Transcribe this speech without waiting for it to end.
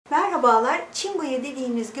Merhabalar. Çin bıyığı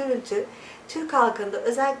dediğimiz görüntü Türk halkında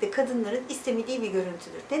özellikle kadınların istemediği bir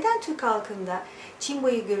görüntüdür. Neden Türk halkında Çin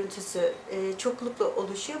bıyığı görüntüsü çoklukla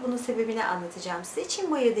oluşuyor? Bunun sebebini anlatacağım size.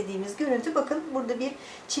 Çin bıyığı dediğimiz görüntü, bakın burada bir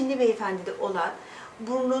Çinli beyefendide olan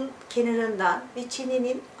burnun kenarından ve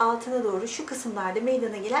çenenin altına doğru şu kısımlarda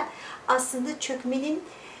meydana gelen aslında çökmenin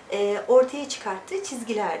ortaya çıkarttığı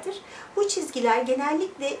çizgilerdir. Bu çizgiler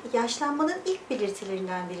genellikle yaşlanmanın ilk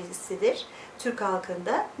belirtilerinden birisidir Türk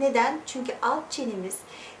halkında. Neden? Çünkü alt çenemiz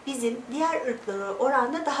bizim diğer ırklara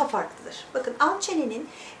oranla daha farklıdır. Bakın, alt çenenin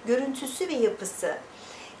görüntüsü ve yapısı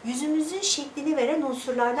yüzümüzün şeklini veren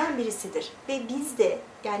unsurlardan birisidir. Ve bizde,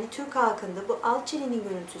 yani Türk halkında bu alt çenenin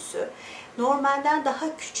görüntüsü normalden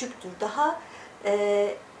daha küçüktür. Daha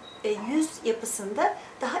yüz yapısında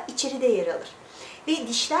daha içeride yer alır. Ve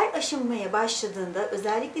dişler aşınmaya başladığında,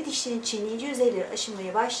 özellikle dişlerin çiğneyici yüzeyleri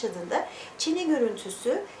aşınmaya başladığında çene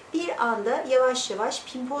görüntüsü bir anda yavaş yavaş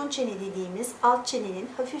pimpon çene dediğimiz alt çenenin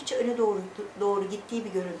hafifçe öne doğru gittiği bir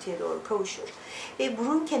görüntüye doğru kavuşur. Ve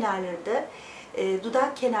burun kenarlarında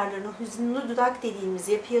dudak kenarlarına hüzünlü dudak dediğimiz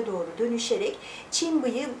yapıya doğru dönüşerek Çin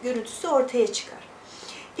bıyığı görüntüsü ortaya çıkar.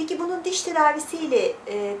 Peki bunun diş tedavisiyle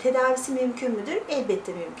tedavisi mümkün müdür?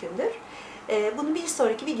 Elbette mümkündür. Bunu bir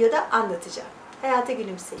sonraki videoda anlatacağım. Hayata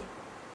gülümseyin.